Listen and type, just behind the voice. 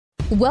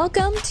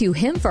Welcome to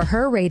Him for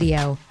Her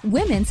Radio,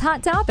 Women's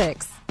Hot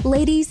Topics.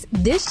 Ladies,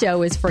 this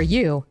show is for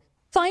you.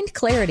 Find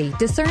clarity,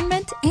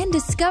 discernment, and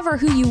discover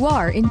who you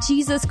are in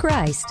Jesus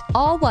Christ,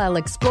 all while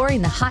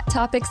exploring the hot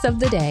topics of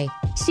the day.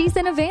 She's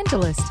an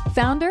evangelist,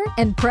 founder,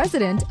 and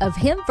president of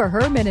Him for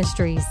Her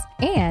Ministries,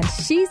 and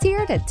she's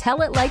here to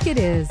tell it like it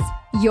is.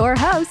 Your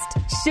host,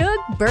 Shug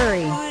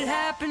Burry. What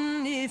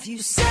happened if you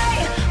say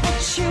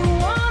what you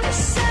want to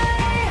say?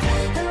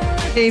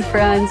 Hey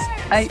friends,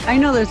 I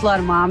know there's a lot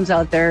of moms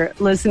out there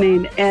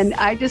listening, and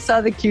I just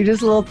saw the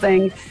cutest little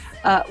thing.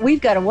 We've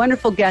got a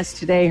wonderful guest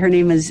today. Her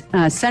name is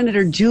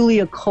Senator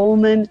Julia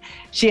Coleman.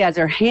 She has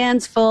her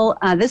hands full.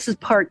 This is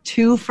part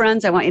 2,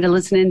 friends. I want you to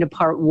listen into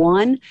part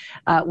 1,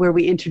 where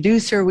we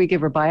introduce her, we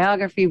give her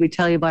biography, we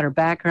tell you about her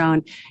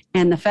background,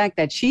 and the fact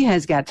that she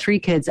has got 3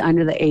 kids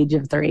under the age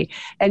of 3.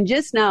 And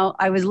just now,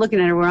 I was looking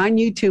at her. We're on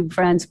YouTube,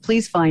 friends.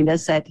 Please find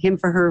us at Him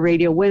for Her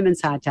Radio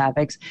Women's Hot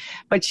Topics.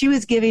 But she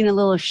was giving a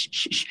little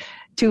shh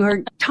to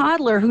her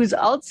toddler who's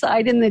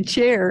outside in the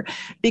chair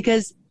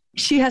because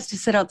she has to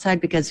sit outside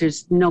because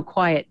there's no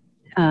quiet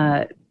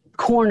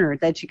corner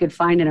that you could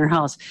find in her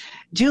house.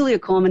 Julia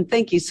Coleman,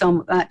 thank you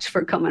so much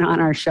for coming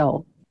on our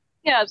show.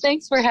 Yeah,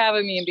 thanks for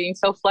having me and being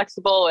so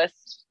flexible with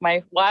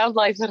my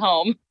wildlife at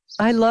home.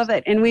 I love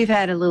it. And we've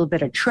had a little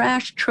bit of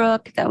trash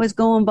truck that was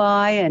going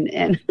by,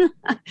 and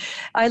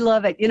I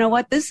love it. You know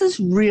what? This is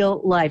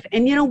real life.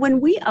 And, you know, when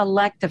we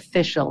elect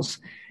officials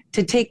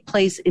to take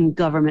place in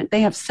government,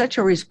 they have such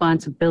a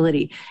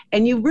responsibility,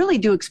 and you really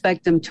do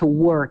expect them to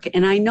work.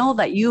 And I know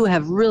that you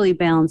have really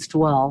balanced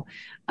well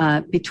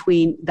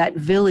between that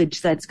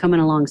village that's coming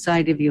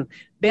alongside of you,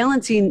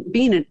 balancing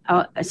being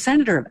a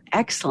senator of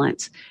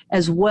excellence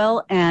as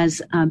well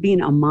as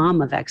being a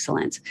mom of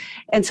excellence.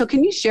 And so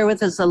can you share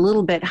with us a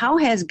little bit, how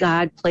has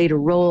God played a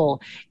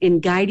role in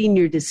guiding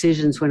your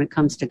decisions when it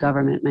comes to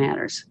government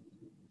matters?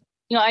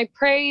 You know, I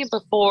pray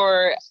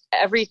before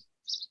every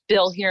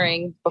bill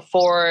hearing,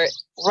 before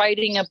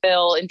writing a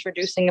bill,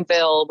 introducing a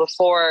bill,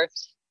 before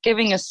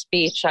giving a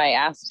speech. I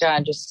ask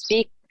God, just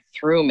speak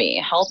through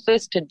me. Help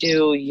this to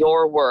do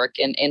your work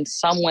in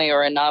some way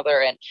or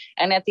another.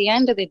 And at the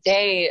end of the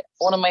day,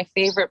 one of my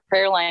favorite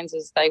prayer lines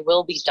is, thy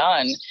will be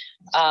done.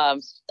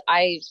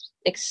 I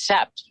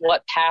accept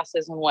what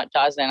passes and what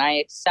doesn't. I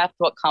accept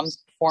what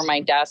comes before my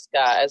desk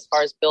as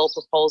far as bill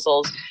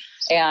proposals,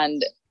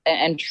 and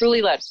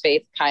truly let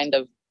faith kind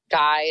of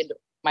guide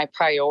my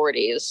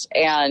priorities.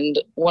 And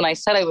when I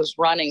said I was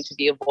running to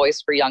be a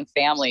voice for young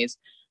families,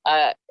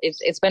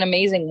 it's been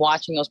amazing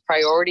watching those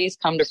priorities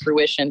come to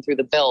fruition through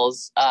the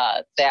bills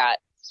that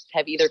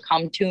have either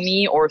come to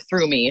me or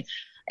through me.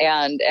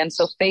 And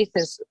so faith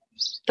is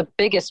the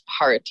biggest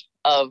part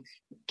of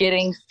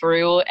getting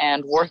through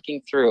and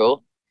working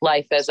through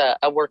life as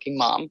a working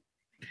mom.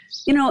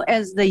 You know,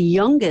 as the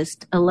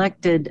youngest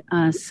elected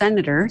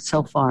senator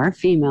so far,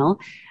 female,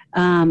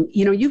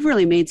 you know, you've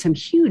really made some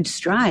huge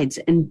strides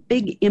and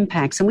big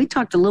impacts. And we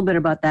talked a little bit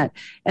about that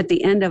at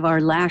the end of our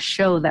last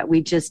show that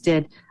we just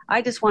did.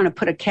 I just want to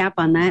put a cap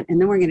on that,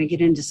 and then we're going to get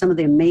into some of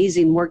the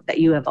amazing work that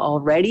you have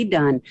already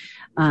done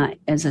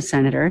as a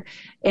senator.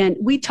 And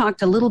we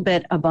talked a little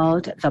bit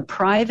about the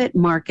private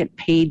market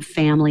paid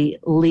family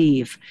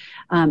leave.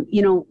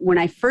 You know, when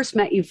I first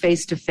met you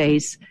face to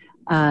face,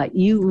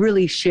 you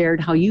really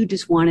shared how you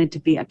just wanted to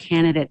be a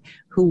candidate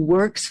who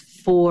works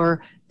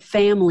for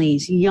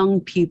families,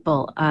 young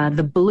people,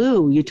 the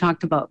blue. You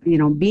talked about, you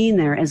know, being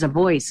there as a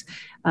voice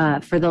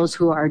for those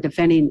who are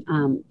defending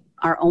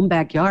our own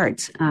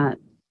backyards,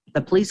 the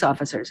police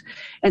officers.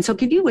 And so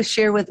could you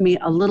share with me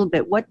a little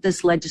bit what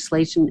this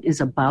legislation is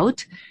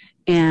about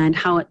and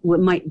how it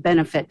might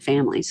benefit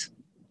families?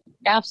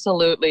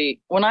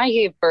 Absolutely. When I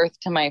gave birth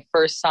to my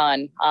first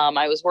son,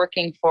 I was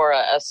working for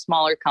a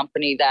smaller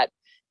company that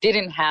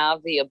didn't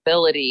have the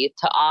ability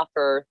to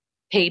offer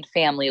paid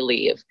family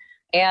leave.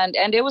 And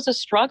it was a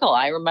struggle.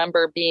 I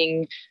remember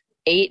being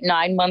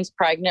 8-9 months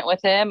pregnant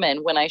with him.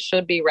 And when I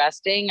should be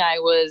resting, I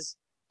was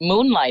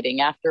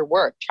moonlighting after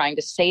work, trying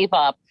to save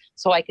up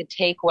so I could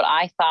take what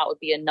I thought would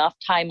be enough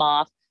time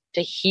off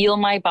to heal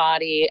my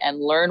body and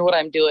learn what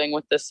I'm doing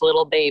with this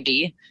little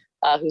baby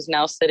who's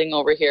now sitting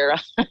over here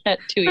at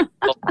 2 years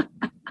old.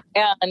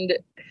 And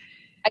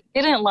I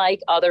didn't like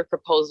other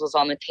proposals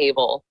on the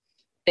table.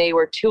 They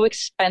were too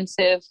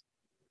expensive.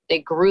 They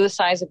grew the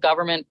size of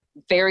government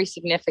very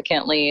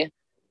significantly.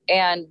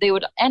 And they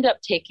would end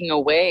up taking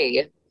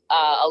away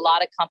a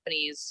lot of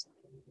companies'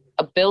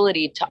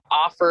 ability to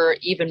offer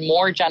even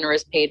more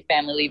generous paid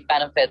family leave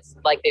benefits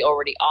like they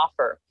already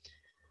offer.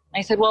 And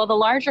I said, well, the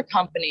larger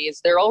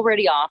companies, they're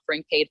already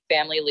offering paid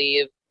family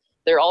leave.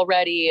 They're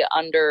already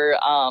under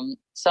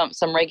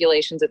some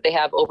regulations that they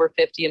have over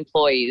 50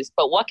 employees.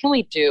 But what can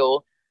we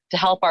do to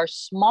help our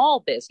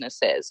small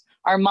businesses,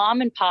 our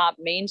mom and pop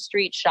Main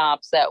Street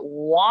shops that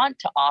want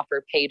to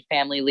offer paid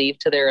family leave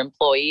to their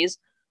employees,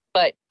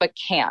 but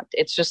can't?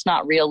 It's just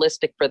not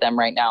realistic for them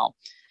right now.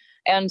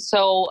 And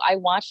so I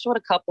watched what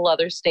a couple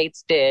other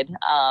states did.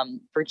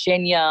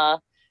 Virginia,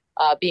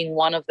 being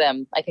one of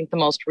them, I think the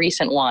most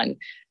recent one.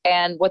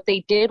 And what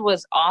they did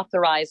was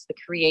authorize the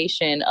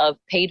creation of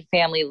paid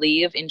family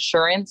leave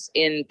insurance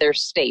in their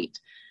state.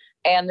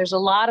 And there's a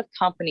lot of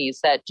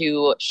companies that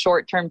do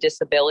short-term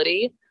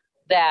disability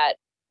that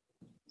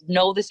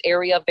know this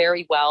area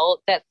very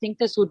well, that think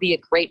this would be a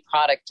great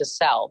product to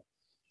sell.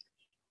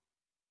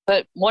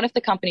 But what if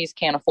the companies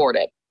can't afford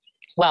it?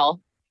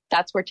 Well,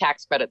 that's where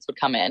tax credits would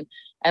come in.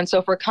 And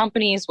so for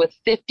companies with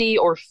 50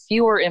 or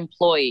fewer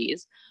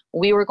employees,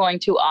 we were going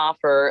to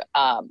offer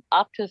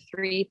up to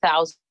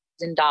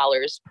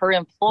 $3,000 per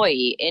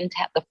employee in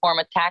the form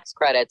of tax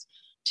credits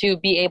to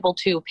be able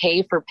to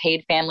pay for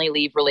paid family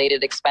leave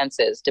related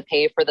expenses, to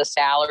pay for the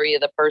salary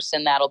of the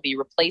person that'll be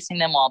replacing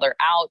them while they're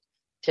out,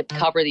 to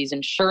cover these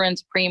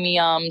insurance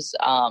premiums,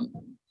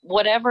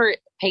 whatever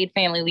paid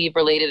family leave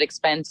related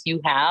expense you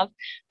have,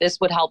 this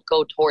would help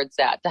go towards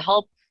that, to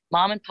help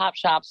mom and pop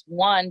shops,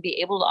 one,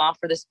 be able to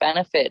offer this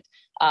benefit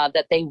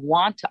that they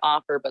want to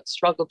offer but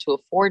struggle to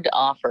afford to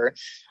offer,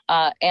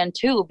 and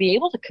two, be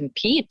able to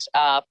compete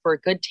for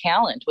good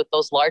talent with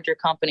those larger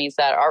companies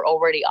that are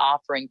already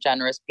offering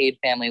generous paid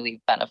family leave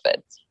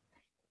benefits.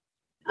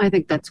 I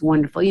think that's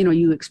wonderful. You know,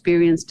 you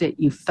experienced it,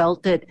 you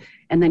felt it,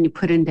 and then you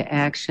put into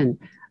action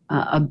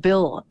a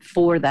bill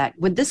for that.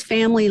 Would this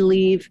family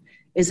leave,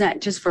 is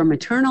that just for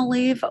maternal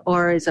leave,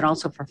 or is it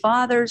also for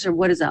fathers, or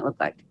what does that look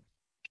like?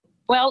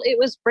 Well, it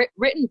was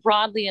written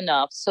broadly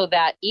enough so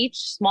that each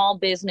small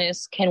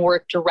business can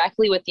work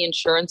directly with the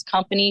insurance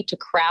company to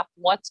craft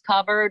what's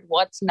covered,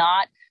 what's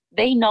not.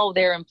 They know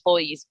their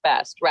employees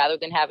best rather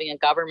than having a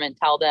government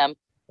tell them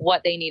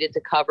what they needed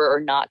to cover or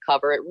not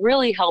cover. It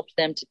really helped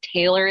them to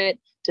tailor it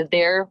to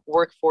their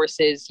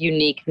workforce's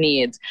unique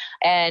needs.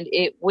 And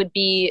it would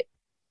be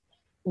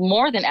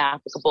more than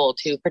applicable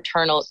to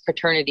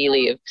paternity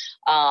leave.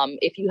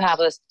 If you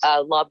have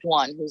a loved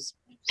one who's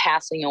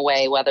passing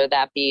away, whether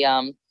that be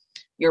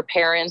your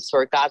parents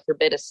or, God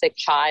forbid, a sick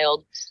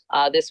child.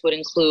 This would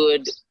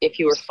include if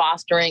you were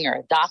fostering or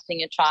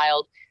adopting a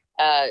child.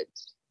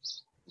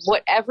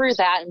 Whatever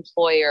that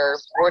employer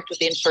worked with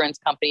the insurance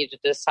company to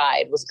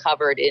decide was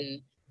covered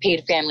in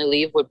paid family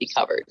leave would be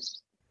covered.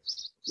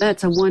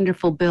 That's a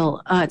wonderful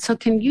bill. So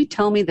can you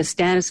tell me the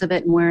status of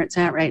it and where it's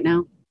at right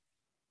now?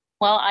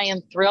 Well, I am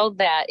thrilled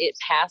that it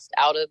passed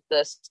out of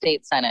the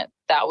state Senate.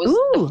 That was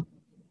the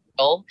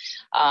goal.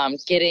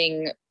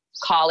 Getting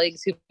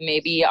colleagues who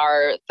maybe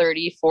are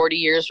 30, 40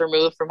 years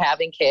removed from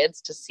having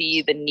kids to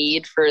see the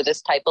need for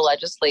this type of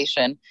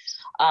legislation.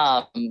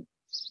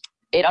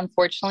 It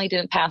unfortunately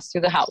didn't pass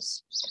through the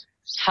House.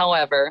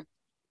 However,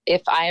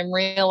 if I am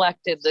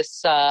reelected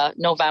this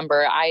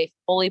November, I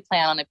fully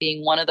plan on it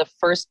being one of the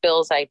first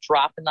bills I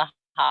drop in the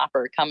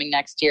hopper coming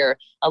next year.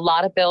 A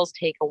lot of bills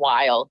take a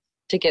while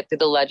to get through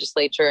the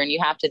legislature, and you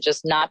have to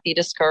just not be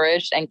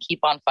discouraged and keep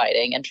on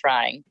fighting and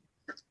trying.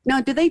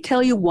 Now, do they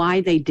tell you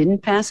why they didn't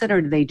pass it, or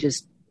do they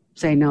just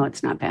say, no,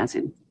 it's not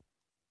passing?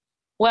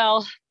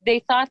 Well,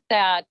 they thought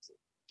that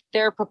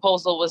their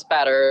proposal was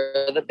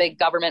better. The big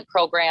government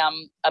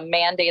program, a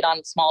mandate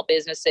on small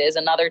businesses,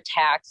 another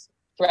tax,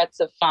 threats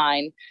of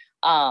fine.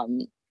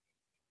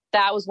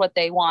 That was what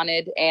they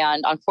wanted.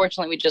 And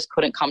unfortunately, we just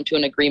couldn't come to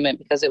an agreement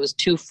because it was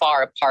too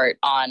far apart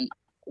on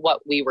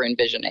what we were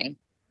envisioning.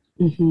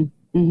 Mm-hmm.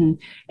 Mm-hmm.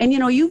 And, you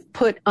know, you've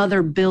put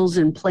other bills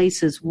in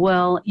place as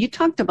well. You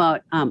talked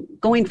about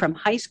going from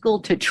high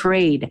school to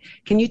trade.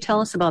 Can you tell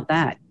us about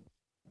that?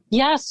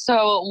 Yes.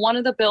 So one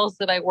of the bills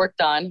that I worked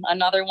on,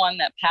 another one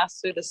that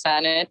passed through the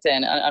Senate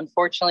and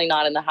unfortunately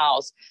not in the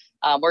House.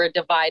 We're a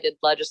divided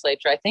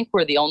legislature. I think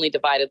we're the only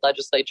divided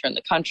legislature in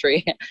the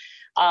country.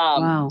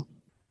 Wow.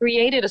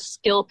 Created a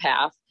skill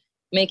path,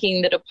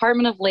 making the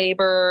Department of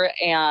Labor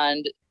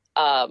and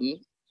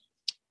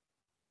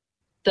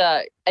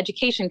the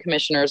education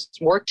commissioners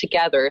work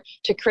together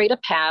to create a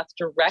path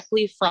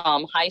directly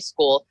from high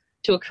school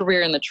to a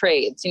career in the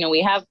trades. You know,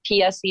 we have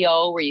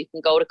PSEO where you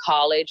can go to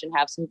college and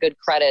have some good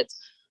credits.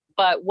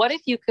 But what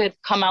if you could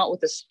come out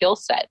with a skill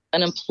set,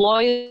 an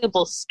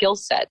employable skill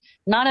set?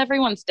 Not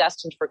everyone's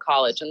destined for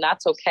college, and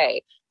that's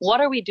okay.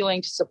 What are we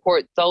doing to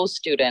support those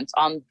students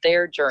on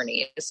their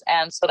journeys?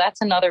 And so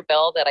that's another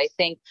bill that I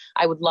think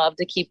I would love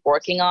to keep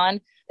working on,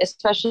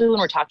 especially when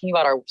we're talking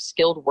about our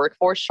skilled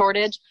workforce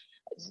shortage.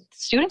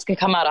 Students can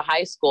come out of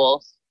high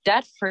school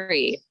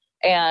debt-free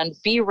and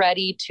be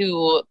ready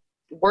to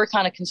work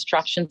on a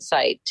construction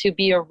site, to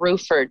be a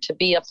roofer, to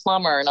be a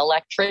plumber, an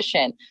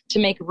electrician, to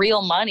make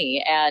real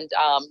money and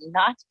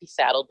not to be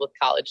saddled with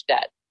college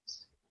debt.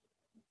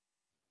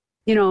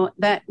 You know,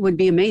 that would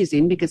be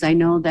amazing because I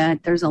know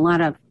that there's a lot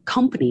of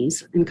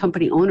companies and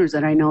company owners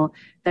that I know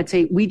that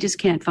say, we just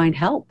can't find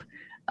help.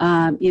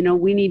 You know,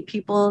 we need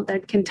people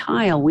that can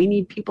tile. We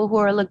need people who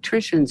are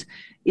electricians.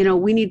 You know,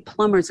 we need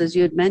plumbers, as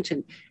you had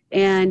mentioned,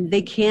 and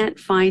they can't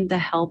find the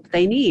help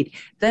they need.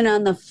 Then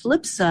on the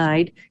flip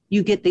side,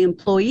 you get the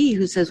employee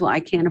who says, well,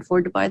 I can't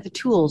afford to buy the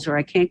tools, or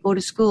I can't go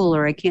to school,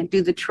 or I can't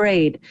do the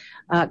trade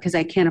because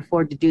I can't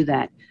afford to do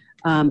that.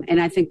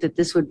 And I think that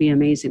this would be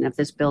amazing if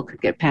this bill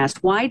could get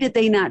passed. Why did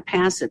they not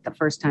pass it the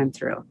first time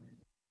through?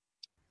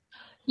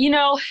 You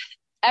know,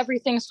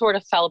 everything sort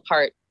of fell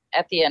apart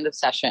at the end of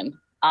session.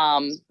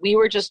 We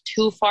were just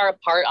too far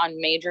apart on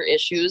major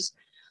issues.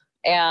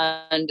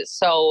 And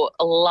so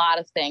a lot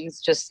of things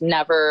just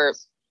never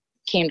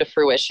came to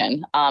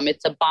fruition.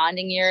 It's a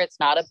bonding year. It's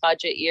not a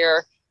budget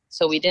year.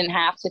 So we didn't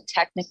have to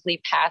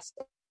technically pass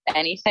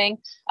anything.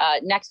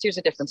 Next year's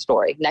a different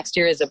story. Next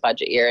year is a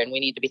budget year, and we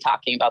need to be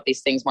talking about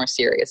these things more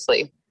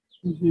seriously.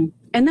 Mm-hmm.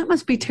 And that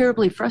must be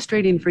terribly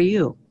frustrating for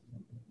you.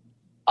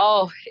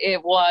 Oh,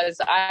 it was.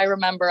 I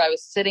remember I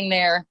was sitting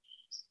there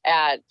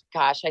at,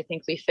 I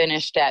think we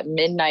finished at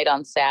midnight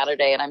on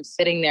Saturday, and I'm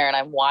sitting there and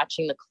I'm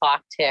watching the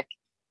clock tick,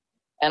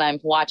 and I'm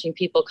watching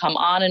people come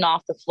on and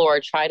off the floor,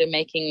 try to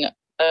making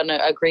an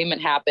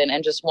agreement happen,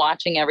 and just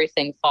watching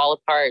everything fall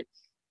apart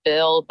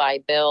bill by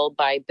bill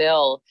by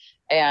bill,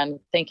 and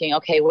thinking,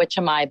 okay, which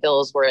of my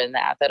bills were in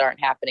that aren't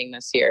happening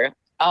this year?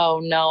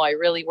 Oh no, I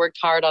really worked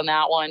hard on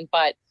that one.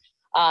 But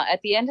at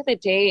the end of the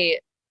day,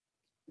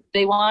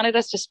 they wanted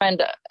us to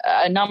spend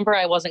a number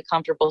I wasn't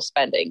comfortable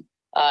spending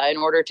in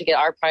order to get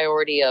our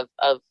priority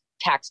of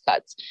tax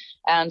cuts.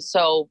 And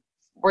so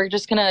we're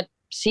just going to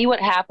see what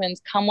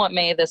happens come what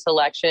may this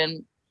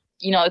election.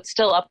 You know, it's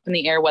still up in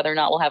the air whether or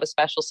not we'll have a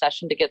special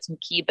session to get some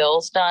key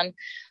bills done.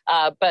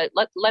 But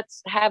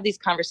let's have these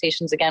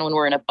conversations again when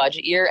we're in a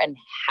budget year and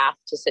have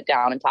to sit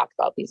down and talk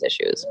about these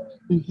issues.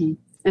 Mm-hmm.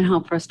 And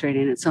how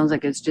frustrating. It sounds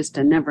like it's just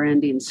a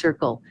never-ending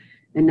circle,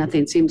 and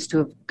nothing seems to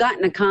have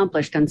gotten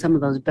accomplished on some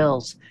of those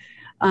bills.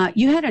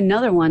 You had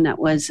another one that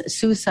was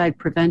suicide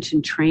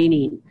prevention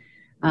training.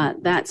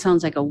 That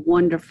sounds like a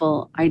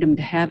wonderful item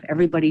to have.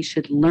 Everybody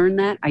should learn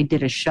that. I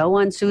did a show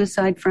on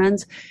Suicide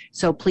Friends,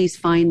 so please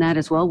find that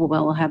as well.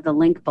 We'll have the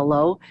link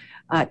below.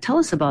 Tell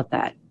us about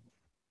that.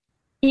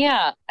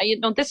 Yeah,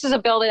 this is a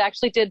bill that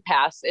actually did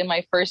pass in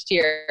my first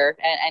year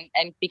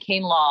and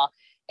became law.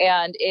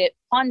 And it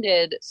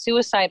funded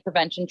suicide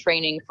prevention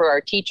training for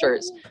our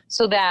teachers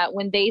so that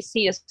when they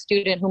see a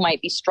student who might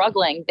be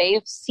struggling,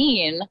 they've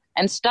seen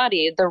and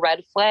studied the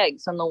red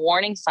flags and the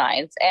warning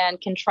signs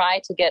and can try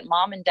to get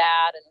mom and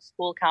dad and a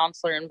school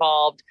counselor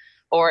involved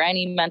or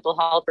any mental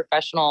health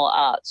professional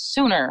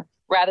sooner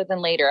rather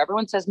than later.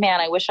 Everyone says, man,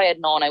 I wish I had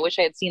known. I wish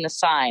I had seen the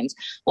signs.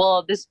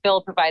 Well, this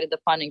bill provided the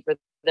funding for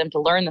them to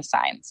learn the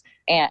signs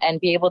and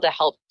be able to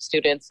help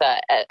students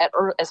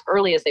as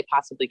early as they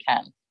possibly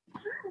can.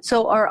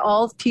 So are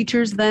all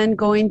teachers then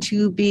going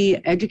to be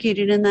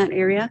educated in that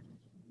area?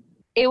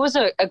 It was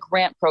a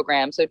grant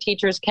program, so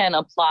teachers can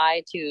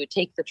apply to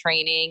take the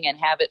training and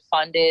have it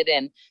funded.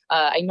 And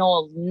I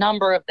know a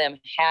number of them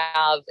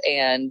have,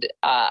 and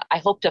I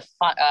hope to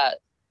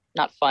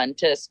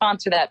to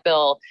sponsor that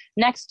bill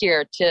next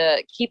year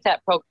to keep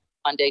that program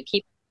funded,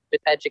 keep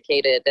it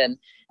educated,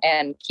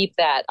 and keep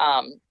that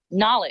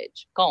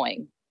knowledge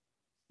going.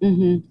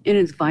 Mm-hmm. It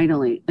is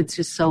vitally. It's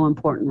just so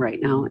important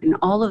right now. And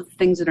all of the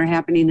things that are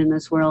happening in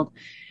this world,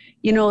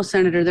 you know,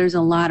 Senator, there's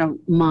a lot of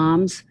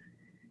moms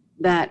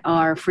that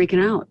are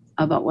freaking out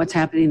about what's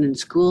happening in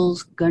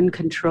schools, gun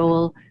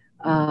control,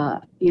 all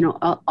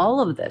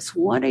of this.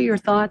 What are your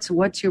thoughts?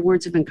 What's your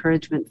words of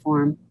encouragement for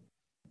them?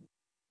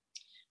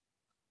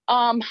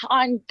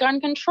 On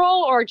gun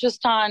control or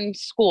just on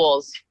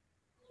schools?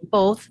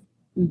 Both.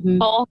 Mm-hmm.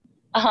 Both.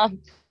 I've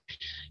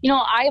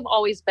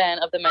always been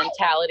of the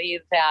mentality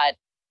that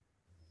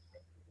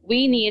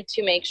we need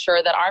to make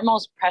sure that our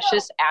most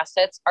precious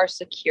assets are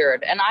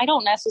secured. And I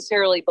don't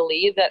necessarily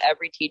believe that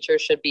every teacher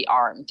should be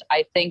armed.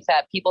 I think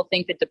that people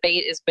think the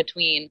debate is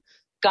between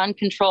gun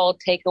control,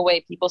 take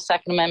away people's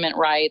Second Amendment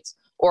rights,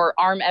 or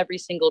arm every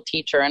single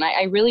teacher. And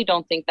I really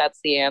don't think that's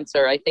the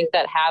answer. I think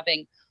that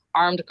having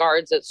armed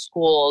guards at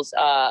schools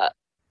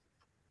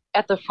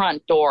at the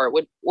front door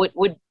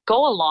would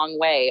go a long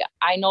way.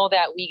 I know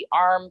that we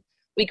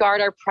guard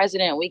our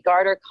president, we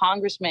guard our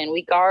congressman,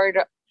 we guard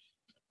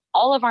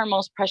all of our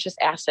most precious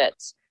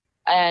assets,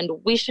 and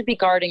we should be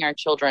guarding our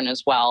children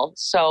as well.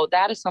 So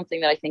that is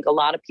something that I think a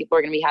lot of people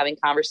are going to be having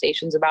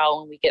conversations about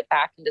when we get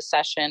back into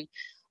session.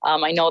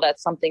 I know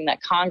that's something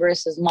that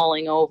Congress is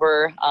mulling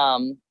over,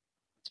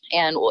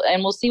 and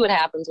we'll see what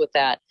happens with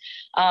that.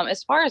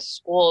 As far as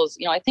schools,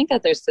 I think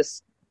that there's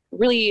this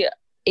really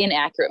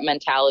inaccurate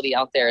mentality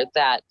out there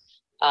that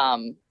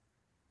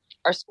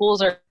our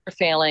schools are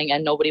failing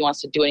and nobody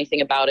wants to do anything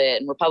about it,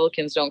 and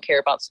Republicans don't care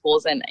about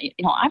schools. And,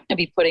 I'm going to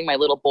be putting my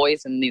little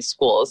boys in these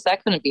schools.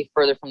 That couldn't be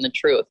further from the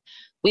truth.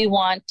 We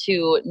want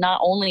to not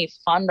only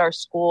fund our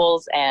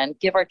schools and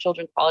give our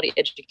children quality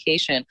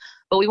education,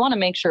 but we want to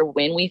make sure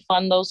when we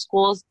fund those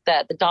schools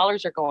that the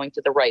dollars are going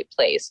to the right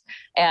place.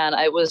 And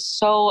it was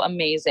so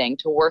amazing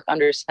to work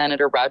under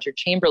Senator Roger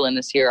Chamberlain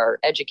this year, our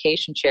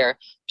education chair,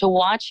 to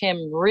watch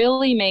him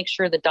really make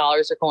sure the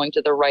dollars are going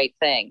to the right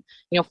thing.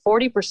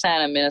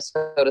 40% of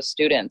Minnesota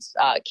students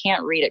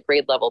can't read at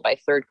grade level by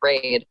third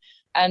grade.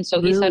 And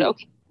so he said,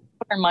 okay,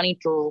 put our money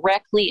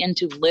directly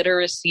into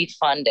literacy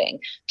funding,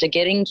 to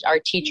getting our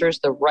teachers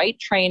the right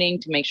training,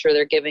 to make sure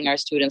they're giving our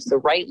students the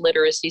right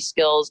literacy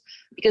skills.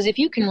 Because if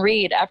you can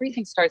read,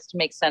 everything starts to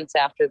make sense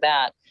after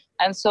that.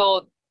 And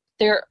so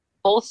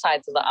both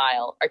sides of the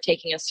aisle are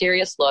taking a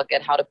serious look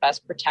at how to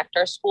best protect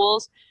our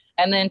schools.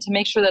 and then to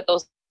make sure that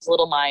those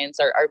little minds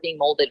are being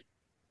molded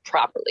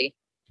properly.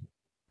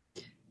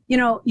 You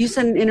know, you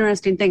said an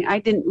interesting thing. I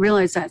didn't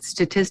realize that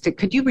statistic.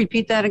 Could you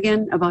repeat that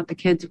again about the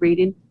kids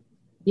reading?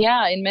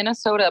 Yeah, in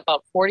Minnesota,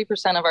 about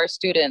 40% of our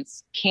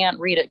students can't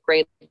read at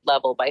grade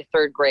level by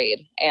third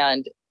grade.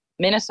 And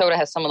Minnesota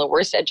has some of the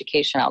worst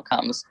education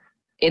outcomes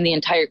in the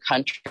entire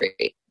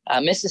country.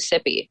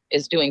 Mississippi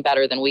is doing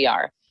better than we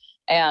are.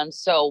 And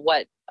so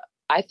what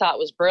I thought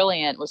was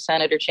brilliant was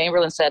Senator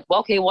Chamberlain said, well,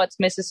 okay, what's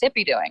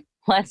Mississippi doing?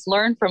 Let's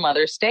learn from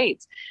other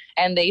states.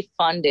 And they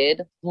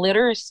funded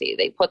literacy.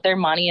 They put their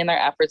money and their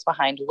efforts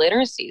behind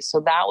literacy. So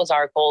that was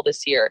our goal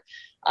this year,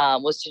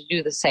 was to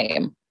do the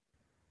same.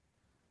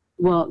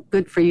 Well,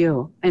 good for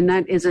you. And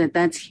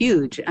that's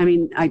huge. I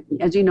mean,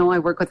 as you know, I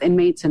work with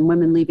inmates and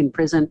women leaving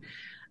prison.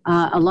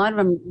 A lot of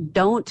them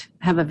don't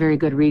have a very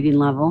good reading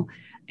level.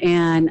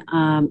 And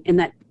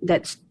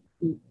that's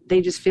they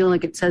just feel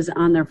like it says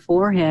on their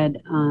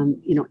forehead,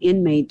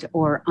 inmate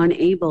or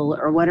unable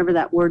or whatever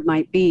that word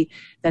might be,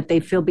 that they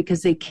feel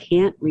because they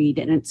can't read.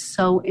 And it's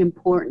so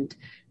important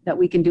that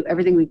we can do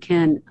everything we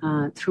can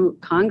through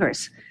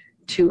Congress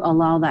to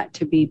allow that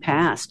to be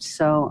passed.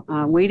 So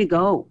way to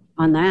go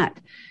on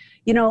that.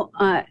 You know,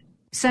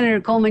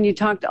 Senator Coleman, you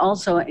talked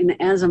also, and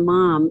as a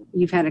mom,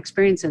 you've had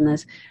experience in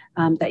this,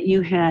 that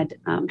you had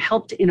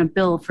helped in a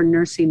bill for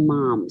nursing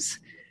moms.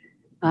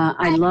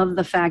 I love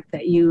the fact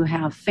that you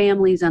have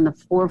families on the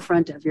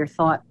forefront of your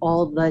thought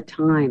all the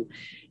time.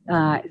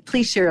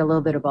 Please share a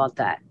little bit about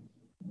that.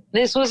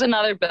 This was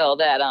another bill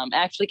that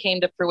actually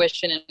came to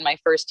fruition in my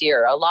first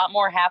year. A lot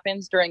more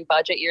happens during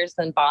budget years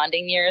than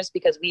bonding years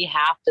because we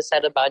have to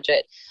set a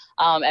budget.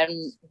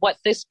 And what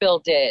this bill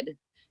did,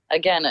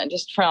 again,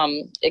 just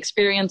from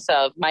experience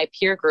of my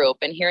peer group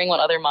and hearing what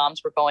other moms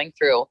were going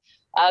through,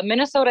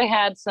 Minnesota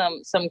had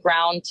some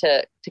ground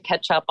to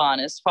catch up on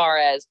as far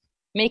as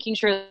making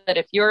sure that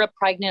if you're a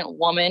pregnant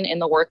woman in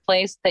the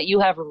workplace, that you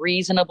have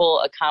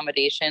reasonable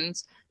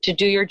accommodations to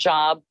do your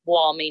job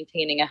while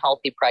maintaining a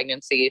healthy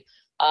pregnancy,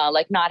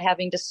 like not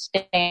having to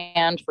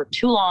stand for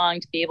too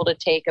long, to be able to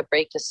take a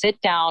break, to sit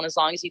down as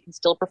long as you can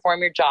still perform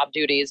your job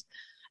duties.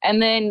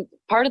 And then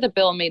part of the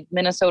bill made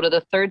Minnesota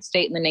the third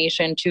state in the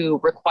nation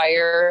to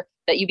require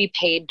that you be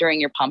paid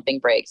during your pumping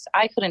breaks.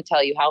 I couldn't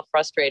tell you how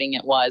frustrating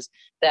it was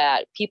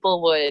that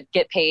people would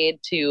get paid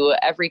to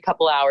every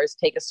couple hours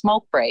take a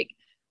smoke break.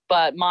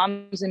 But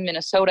moms in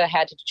Minnesota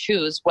had to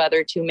choose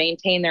whether to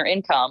maintain their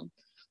income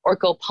or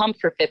go pump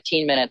for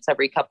 15 minutes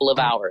every couple of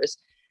hours.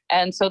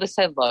 And so they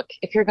said, look,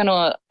 if you're going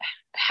to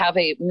have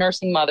a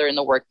nursing mother in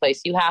the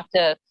workplace, you have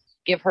to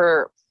give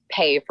her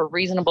pay for a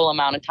reasonable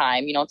amount of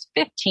time. You know, it's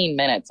 15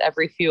 minutes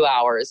every few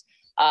hours,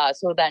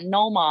 so that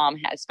no mom,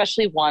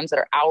 especially ones that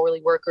are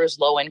hourly workers,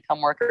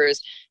 low-income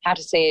workers, have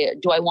to say,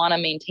 do I want to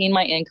maintain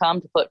my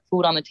income to put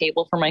food on the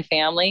table for my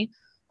family,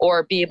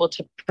 or be able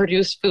to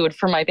produce food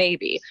for my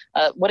baby?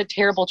 What a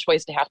terrible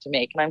choice to have to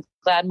make. And I'm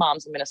glad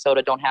moms in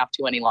Minnesota don't have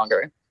to any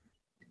longer.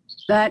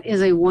 That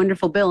is a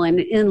wonderful bill. And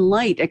in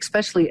light,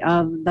 especially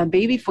of the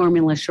baby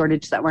formula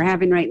shortage that we're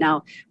having right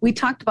now, we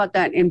talked about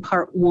that in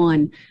part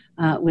one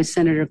with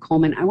Senator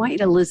Coleman. I want you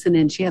to listen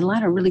in. She had a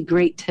lot of really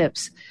great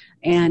tips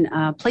and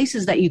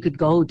places that you could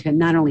go to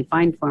not only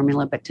find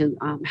formula, but to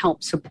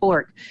help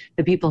support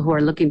the people who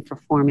are looking for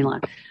formula.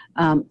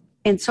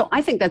 And so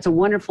I think that's a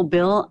wonderful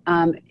bill.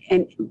 And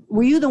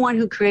were you the one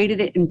who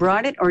created it and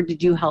brought it, or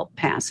did you help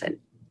pass it?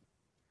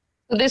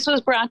 This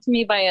was brought to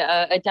me by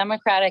a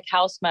Democratic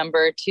House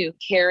member to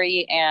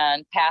carry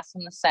and pass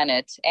in the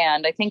Senate.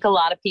 And I think a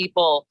lot of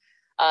people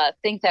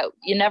think that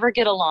you never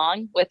get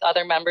along with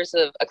other members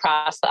of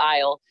across the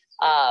aisle.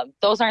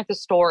 Those aren't the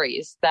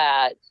stories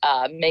that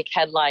make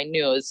headline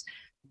news.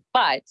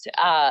 But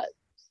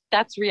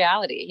that's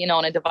reality. You know,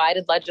 in a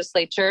divided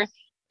legislature,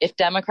 if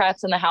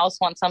Democrats in the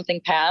House want something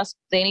passed,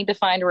 they need to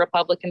find a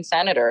Republican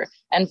senator,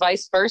 and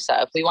vice versa.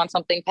 If we want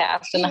something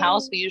passed in the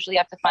House, we usually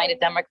have to find a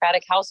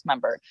Democratic House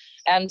member.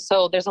 And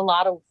so there's a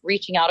lot of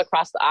reaching out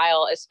across the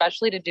aisle,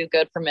 especially to do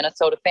good for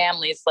Minnesota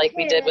families like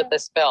we did with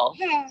this bill.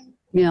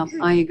 Yeah,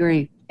 I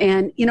agree.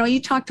 And, you know, you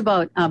talked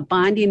about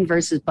bonding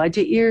versus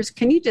budget years.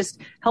 Can you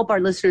just help our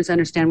listeners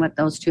understand what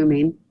those two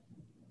mean?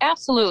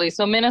 Absolutely.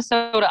 So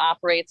Minnesota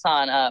operates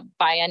on a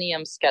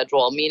biennium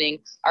schedule, meaning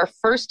our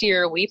first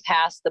year we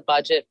pass the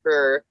budget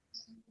for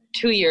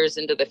 2 years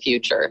into the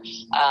future.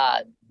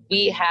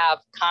 We have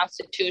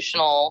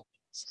constitutional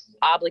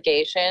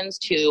obligations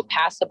to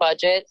pass the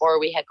budget, or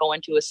we go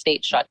into a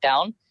state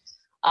shutdown.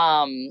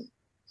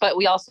 But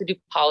we also do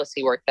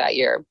policy work that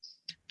year.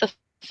 The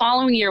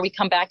following year we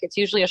come back. It's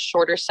usually a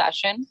shorter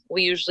session.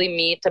 We usually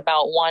meet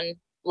about one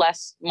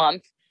less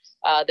month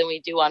than we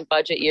do on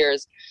budget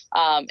years.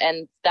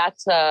 And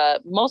that's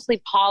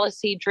mostly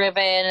policy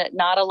driven,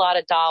 not a lot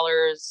of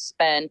dollars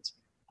spent.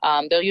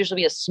 There'll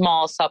usually be a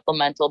small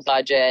supplemental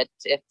budget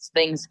if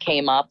things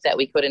came up that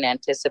we couldn't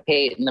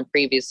anticipate in the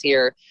previous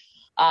year.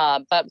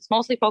 But it's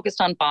mostly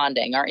focused on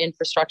bonding, our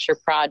infrastructure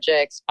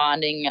projects,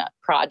 bonding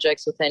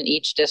projects within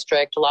each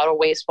district, a lot of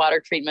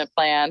wastewater treatment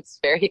plants,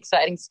 very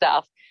exciting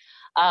stuff.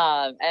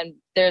 And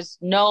there's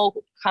no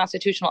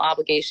constitutional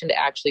obligation to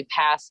actually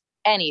pass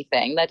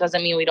anything. That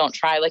doesn't mean we don't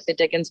try like the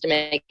Dickens to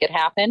make it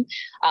happen,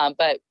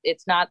 but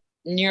it's not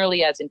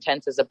nearly as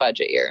intense as a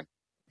budget year.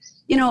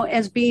 You know,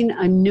 as being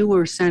a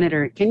newer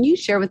senator, can you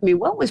share with me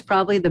what was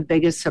probably the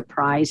biggest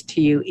surprise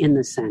to you in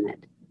the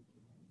Senate?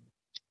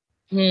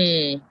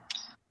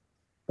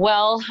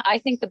 Well, I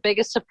think the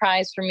biggest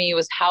surprise for me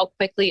was how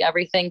quickly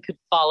everything could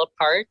fall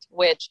apart,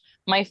 which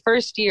my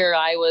first year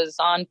I was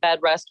on bed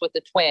rest with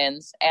the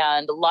twins.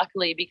 And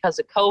luckily, because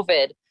of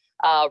COVID,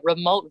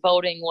 remote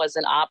voting was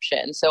an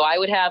option. So I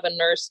would have a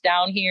nurse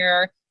down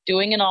here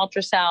doing an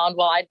ultrasound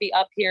while I'd be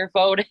up here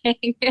voting.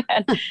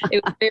 And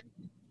it was very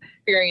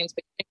experience,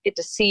 but you get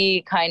to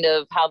see kind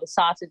of how the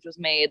sausage was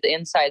made, the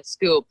inside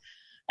scoop.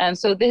 And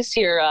so this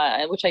year,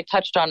 which I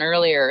touched on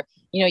earlier,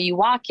 you know, you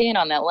walk in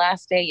on that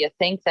last day, you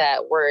think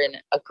that we're in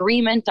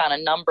agreement on a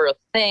number of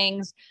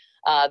things,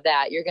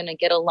 that you're going to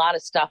get a lot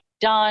of stuff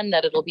done,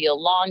 that it'll be a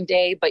long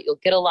day, but you'll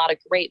get a lot of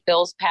great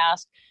bills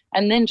passed.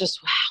 And then just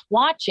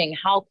watching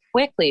how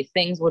quickly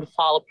things would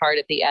fall apart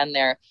at the end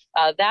there.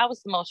 That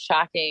was the most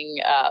shocking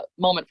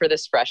moment for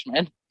this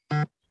freshman.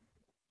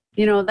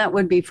 You know, that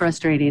would be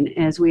frustrating.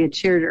 As we had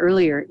shared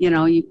earlier, you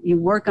know, you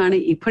work on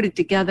it, you put it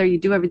together, you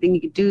do everything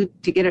you can do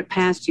to get it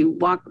passed. You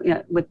walk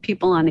with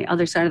people on the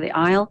other side of the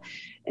aisle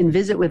and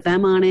visit with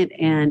them on it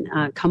and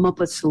come up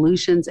with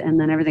solutions, and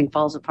then everything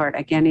falls apart.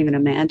 I can't even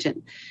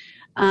imagine.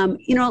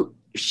 You know,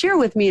 share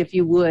with me, if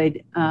you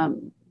would,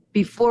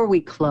 before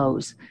we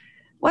close,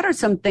 what are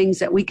some things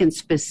that we can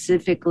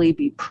specifically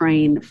be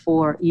praying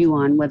for you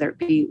on, whether it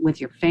be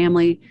with your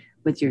family,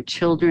 with your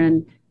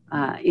children,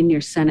 in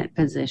your Senate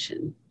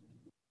position?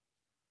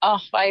 Oh,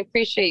 I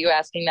appreciate you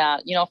asking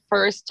that. You know,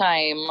 first,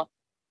 I'm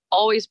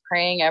always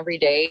praying every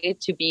day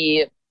to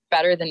be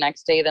better the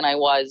next day than I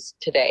was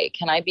today.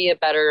 Can I be a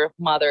better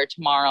mother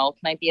tomorrow?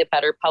 Can I be a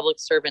better public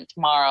servant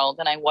tomorrow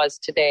than I was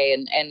today?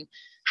 And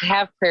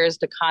have prayers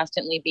to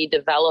constantly be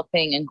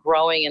developing and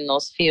growing in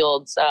those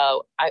fields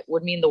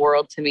would mean the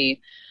world to me.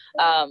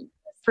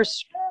 For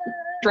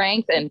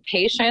strength and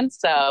patience,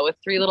 with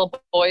 3 little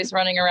boys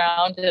running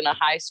around in a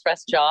high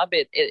stress job,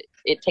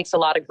 it takes a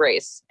lot of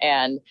grace.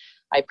 And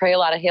I pray a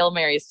lot of Hail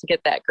Marys to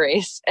get that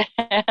grace.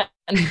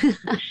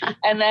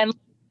 And then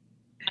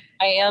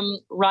I am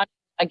running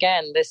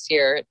again this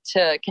year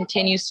to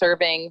continue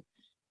serving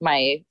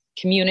my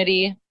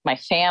community, my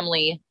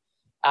family,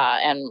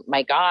 and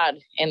my God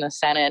in the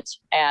Senate.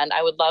 And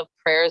I would love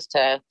prayers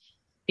to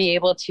be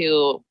able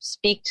to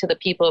speak to the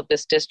people of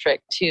this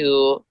district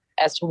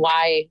as to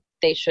why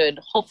they should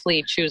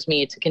hopefully choose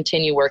me to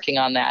continue working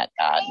on that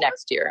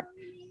next year.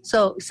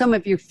 So some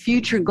of your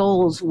future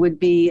goals would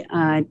be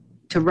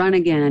to run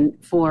again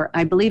for,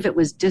 I believe it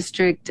was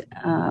district,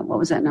 what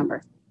was that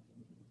number?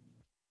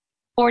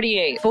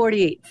 48.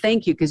 48.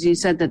 Thank you, because you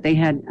said that they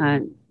had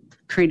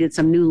created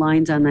some new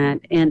lines on that.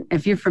 And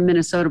if you're from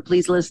Minnesota,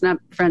 please listen up,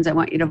 friends. I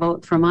want you to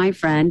vote for my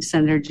friend,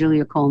 Senator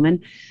Julia Coleman,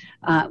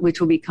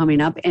 which will be coming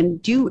up. And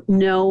do you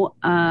know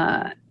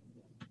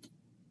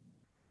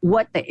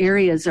what the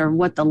areas or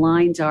what the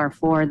lines are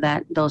for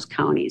those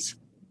counties?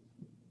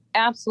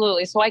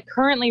 Absolutely. So I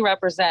currently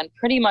represent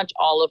pretty much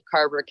all of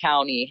Carver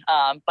County,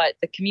 but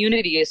the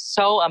community is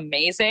so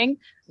amazing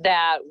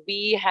that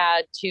we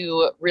had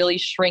to really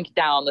shrink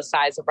down the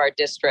size of our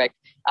district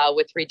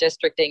with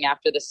redistricting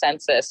after the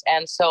census.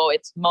 And so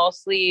it's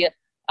mostly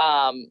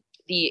the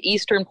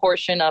eastern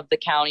portion of the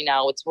county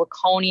now. It's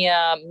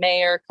Waconia,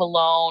 Mayer,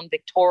 Cologne,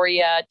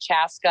 Victoria,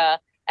 Chaska,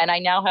 and I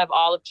now have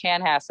all of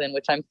Chanhassen,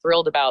 which I'm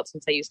thrilled about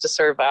since I used to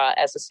serve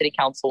as a city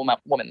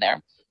councilwoman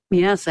there.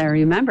 Yes, I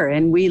remember.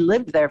 And we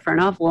lived there for an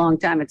awful long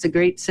time. It's a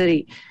great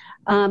city.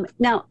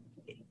 Now,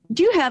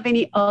 do you have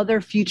any other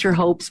future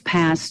hopes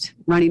past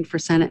running for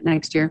Senate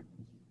next year?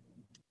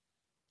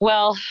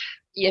 Well,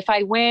 if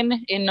I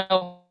win in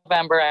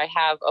November, I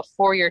have a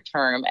 4-year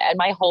term. And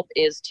my hope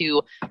is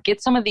to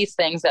get some of these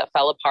things that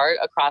fell apart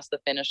across the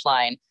finish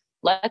line.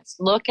 Let's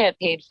look at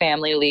paid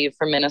family leave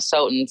for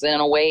Minnesotans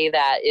in a way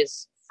that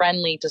is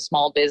friendly to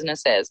small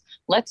businesses.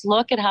 Let's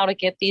look at how to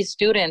get these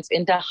students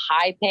into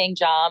high-paying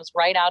jobs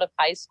right out of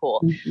high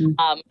school.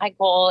 Mm-hmm. My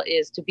goal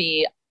is to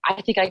be,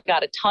 I think I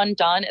got a ton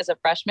done as a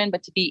freshman,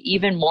 but to be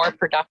even more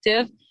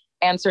productive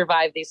and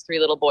survive these 3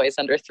 little boys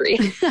under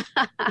 3.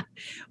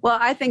 Well,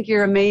 I think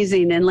you're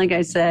amazing. And like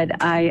I said,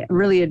 I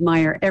really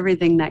admire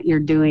everything that you're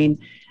doing.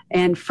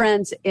 And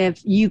friends,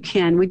 if you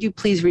can, would you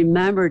please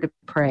remember to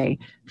pray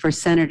for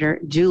Senator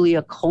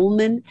Julia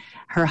Coleman,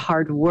 her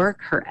hard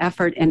work, her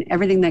effort, and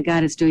everything that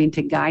God is doing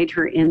to guide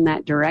her in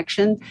that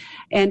direction.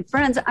 And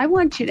friends, I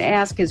want you to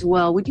ask as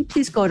well, would you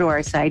please go to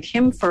our site,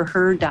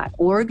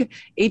 himforher.org,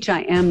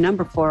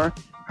 HIM4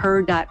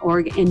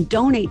 her.org, and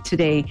donate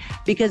today,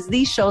 because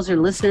these shows are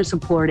listener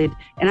supported,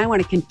 and I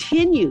want to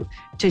continue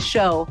to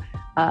show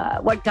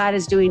what God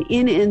is doing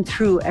in and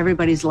through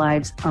everybody's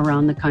lives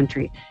around the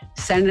country.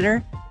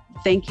 Senator,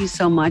 thank you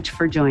so much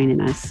for joining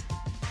us.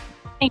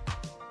 Thank you.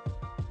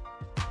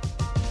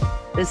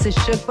 This is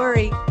Shug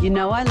Burry. You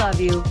know I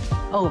love you.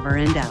 Over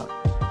and out.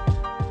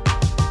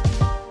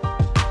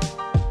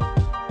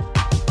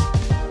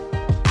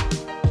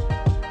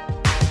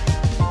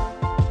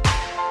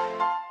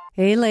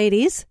 Hey,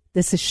 ladies.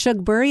 This is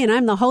Shug Burry, and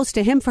I'm the host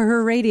of Him for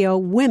Her Radio,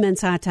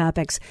 Women's Hot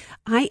Topics.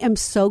 I am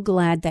so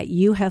glad that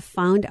you have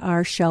found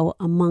our show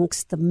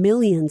amongst the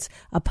millions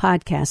of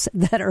podcasts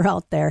that are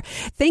out there.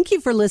 Thank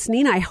you for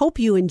listening. I hope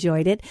you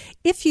enjoyed it.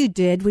 If you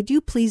did, would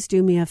you please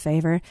do me a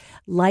favor?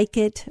 Like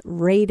it,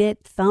 rate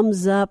it,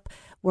 thumbs up.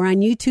 We're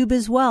on YouTube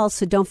as well,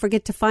 so don't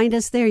forget to find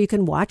us there. You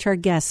can watch our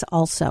guests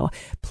also.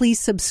 Please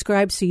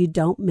subscribe so you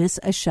don't miss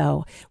a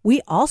show.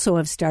 We also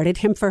have started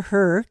Him for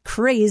Her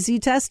Crazy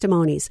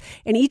Testimonies,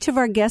 and each of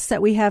our guests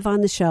that we have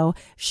on the show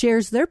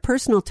shares their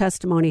personal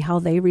testimony, how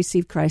they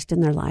received Christ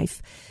in their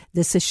life.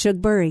 This is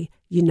Shug Burry.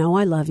 You know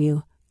I love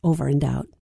you. Over and out.